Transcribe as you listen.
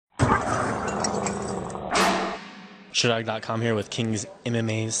Sherdog.com here with Kings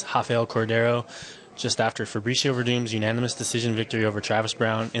MMA's Rafael Cordeiro. Just after Fabricio Werdum's unanimous decision victory over Travis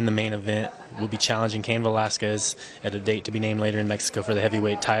Browne in the main event, will be challenging Cain Velasquez at a date to be named later in Mexico for the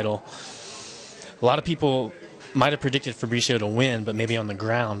heavyweight title. A lot of people might have predicted Fabricio to win, but maybe on the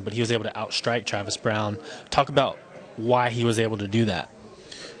ground, but he was able to outstrike Travis Browne. Talk about why he was able to do that.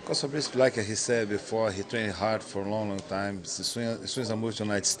 Because Fabricio, like he said before, he trained hard for a long time. As soon as I moved to the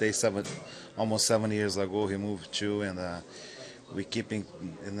United States, almost 7 years ago, he moved too, and we keep in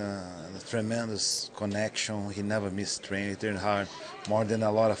a tremendous connection. He never missed training. He trained hard, more than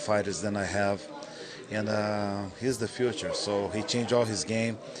a lot of fighters than I have. And he's the future, so he changed all his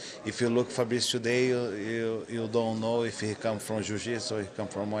game. If you look Fabricio today, you don't know if he come from Jiu-Jitsu or he come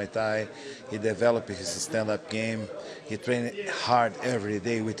from Muay Thai. He developed his stand-up game. He trained hard every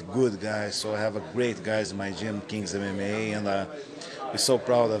day with good guys, so I have a great guys in my gym, Kings MMA, and we're so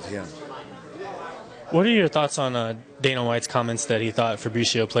proud of him. What are your thoughts on Dana White's comments that he thought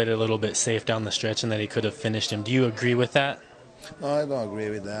Fabricio played it a little bit safe down the stretch and that he could have finished him? Do you agree with that? No, I don't agree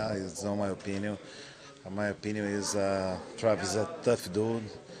with that. It's not my opinion. My opinion is Travis is a tough dude,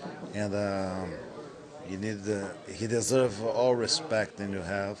 and he deserves all respect that you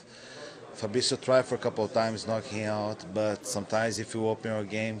have. Fabricio tried for a couple of times knocking him out, but sometimes if you open your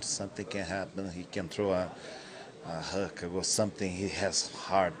game, something can happen. He can throw a hook or something. He has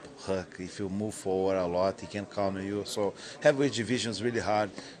hard hook. If you move forward a lot, he can counter you. So heavyweight division is really hard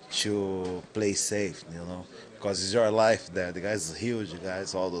to play safe, because it's your life there. The guys are huge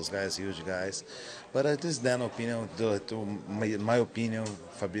guys, all those guys, huge guys. But at least then opinion, my opinion,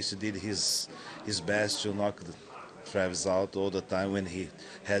 Fabricio did his best to knock Travis out all the time when he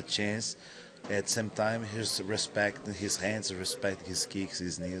had chance. At the same time, he's respecting his hands, respecting his kicks,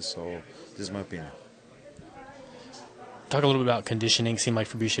 his knees. So this is my opinion. Talk a little bit about conditioning. Seemed like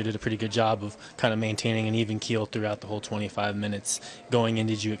Fabricio did a pretty good job of kind of maintaining an even keel throughout the whole 25 minutes. Going in,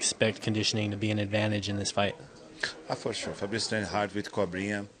 did you expect conditioning to be an advantage in this fight? For sure. Fabricio trained hard with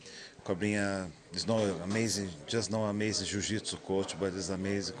Cobrinha. Cobrinha is not amazing jiu-jitsu coach, but is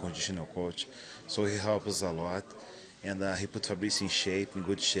amazing conditional coach. So he helps us a lot. And he put Fabricio in shape, in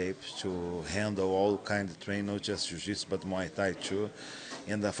good shape, to handle all kind of training, not just jiu-jitsu, but Muay Thai too.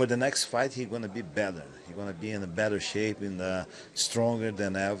 And for the next fight, he's going to be better. He's going to be in a better shape, and stronger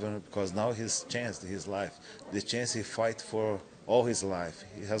than ever, because now his chance, his life, the chance he fight for all his life.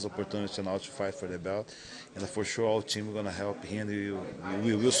 He has opportunity now to fight for the belt, and for sure our team is going to help him.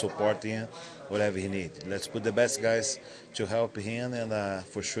 We will support him, whatever he needs. Let's put the best guys to help him, and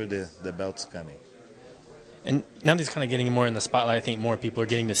for sure the belt's coming. And now that he's kind of getting more in the spotlight, I think more people are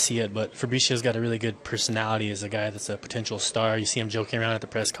getting to see it, but Fabricio's got a really good personality as a guy that's a potential star. You see him joking around at the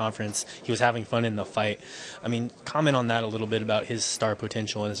press conference. He was having fun in the fight. I mean, comment on that a little bit about his star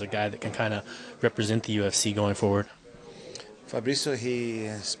potential as a guy that can kind of represent the UFC going forward. Fabricio, he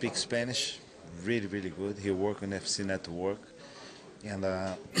speaks Spanish really, really good. He works on FC Network, and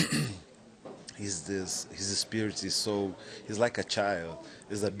his spirit is so, he's like a child.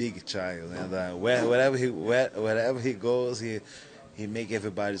 He's a big child, and wherever he goes, he make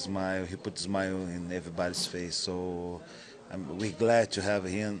everybody smile. He puts a smile in everybody's face. So we're glad to have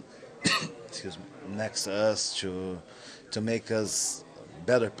him next to us to make us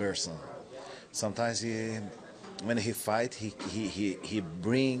better person. Sometimes when he fight, he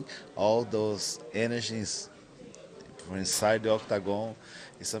bring all those energies from inside the octagon.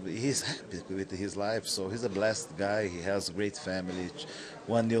 He's happy with his life, so he's a blessed guy. He has a great family,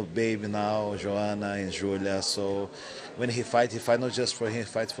 one new baby now, Joanna and Julia. So when he fight not just for him, he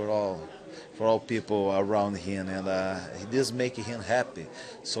fights for all people around him, and this makes him happy.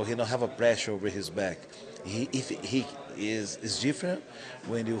 So he don't have a pressure over his back. If he is different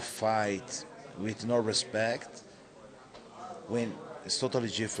when you fight with no respect. It's totally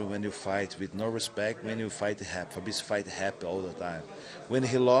different when you fight with no respect, when you fight happy. Fabricio fight happy all the time. When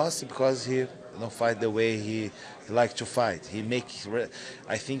he lost, because he don't fight the way he like to fight.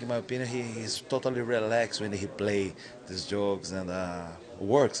 I think, in my opinion, he's totally relaxed when he play these jokes, and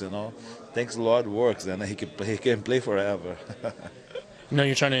works, Thanks the Lord, works, and he can play forever.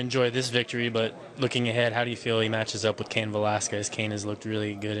 You're trying to enjoy this victory, but looking ahead, how do you feel he matches up with Cain Velasquez? Cain has looked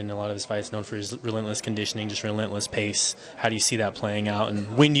really good in a lot of his fights, known for his relentless conditioning, just relentless pace. How do you see that playing out,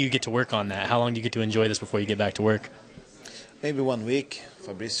 and when do you get to work on that? How long do you get to enjoy this before you get back to work? Maybe 1 week.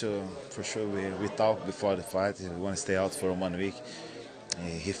 Fabricio, for sure, we talked before the fight. He want to stay out for 1 week.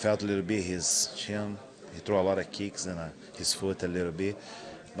 He felt a little bit his chin. He threw a lot of kicks and his foot a little bit.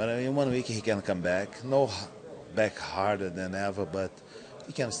 But in 1 week he can come back. No back harder than ever, but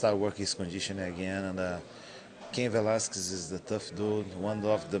he can start working his conditioning again, and Cain Velasquez is the tough dude, one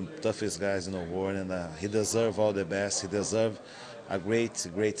of the toughest guys in the world, and he deserves all the best. He deserves a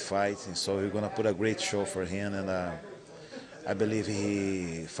great fight, and so we're gonna put a great show for him, and I believe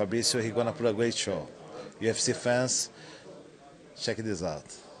Fabricio, he's gonna put a great show. UFC fans, check this out.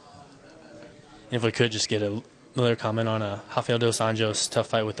 If we could just get another comment on Rafael dos Anjos' tough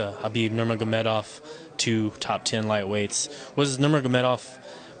fight with Habib Nurmagomedov, two top 10 lightweights. Was Nurmagomedov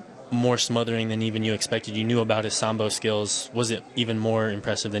more smothering than even you expected? You knew about his sambo skills. Was it even more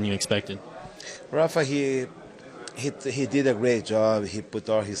impressive than you expected? Rafa, he did a great job. He put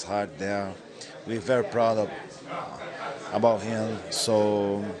all his heart there. We're very proud about him.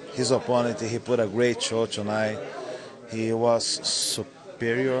 So his opponent, he put a great show tonight. He was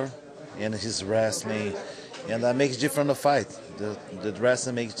superior in his wrestling, and that makes different in the fight. The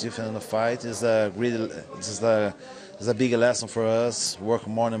wrestling makes different in the fight. It's a big lesson for us. Work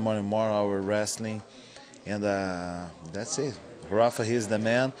more and more our wrestling, and that's it. Rafa, he's the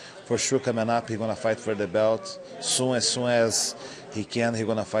man. For sure, coming up, he's gonna fight for the belt as soon as he can. He's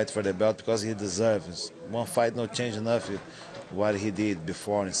gonna fight for the belt because he deserves. One fight, no change enough what he did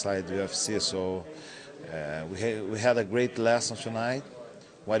before inside the UFC. So we had a great lesson tonight.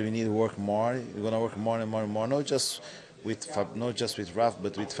 What we need to work more. We're gonna work more and more. Not just with Rafa,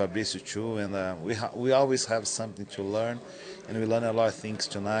 but with Fabricio too. And we always have something to learn, and we learn a lot of things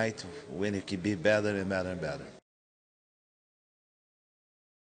tonight. When it can be better and better and better.